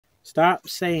Stop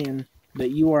saying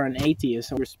that you are an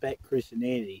atheist and respect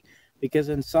Christianity. Because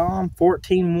in Psalm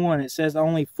 14:1 it says,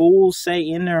 "Only fools say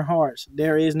in their hearts,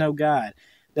 there is no God.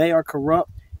 They are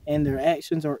corrupt and their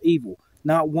actions are evil.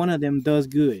 Not one of them does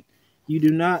good." You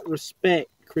do not respect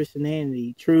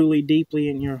Christianity truly, deeply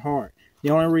in your heart. The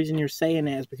only reason you're saying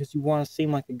that is because you want to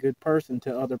seem like a good person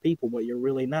to other people, but you're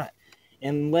really not.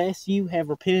 Unless you have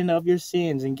repented of your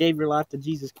sins and gave your life to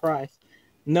Jesus Christ,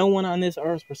 no one on this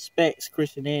earth respects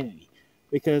Christianity.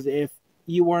 Because if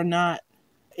you are not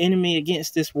enemy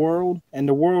against this world, and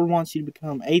the world wants you to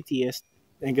become atheist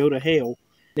and go to hell,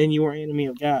 then you are enemy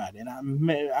of God. And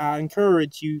I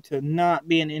encourage you to not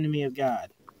be an enemy of God.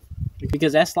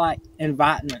 Because that's like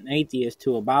inviting an atheist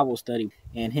to a Bible study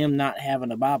and him not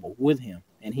having a Bible with him.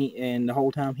 And the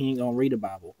whole time he ain't going to read a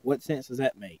Bible. What sense does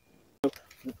that make?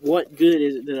 What good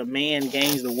is it that a man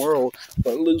gains the world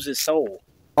but loses his soul?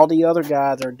 All the other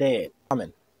guys are dead.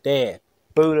 Muhammad, dead.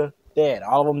 Buddha, dead.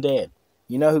 All of them dead.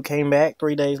 You know who came back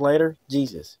 3 days later?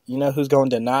 Jesus. You know who's going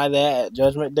to deny that at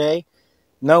Judgment Day?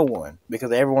 No one.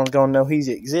 Because everyone's going to know he's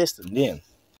existing then.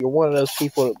 You're one of those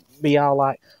people that be all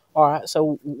like, all right,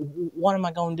 so what am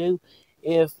I going to do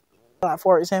if, like,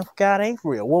 for example, God ain't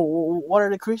real? Well, what are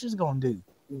the Christians going to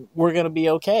do? We're going to be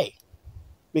okay.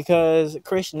 Because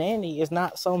Christianity is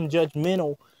not some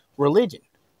judgmental religion.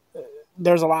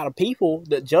 There's a lot of people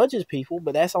that judges people,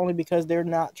 but that's only because they're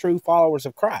not true followers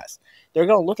of Christ. They're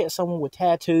going to look at someone with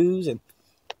tattoos and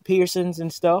piercings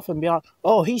and stuff and be like,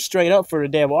 oh, he's straight up for the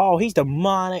devil. Oh, he's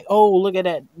demonic. Oh, look at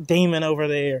that demon over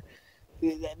there.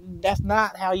 That's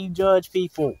not how you judge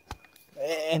people.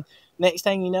 And next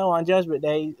thing you know, on Judgment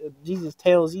Day, Jesus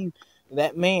tells you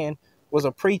that man was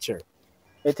a preacher.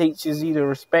 It teaches you to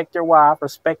respect your wife,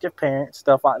 respect your parents,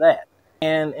 stuff like that.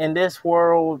 And in this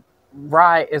world,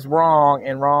 right is wrong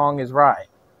and wrong is right.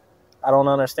 I don't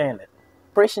understand it.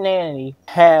 Christianity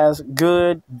has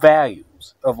good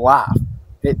values of life.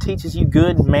 It teaches you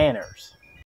good manners.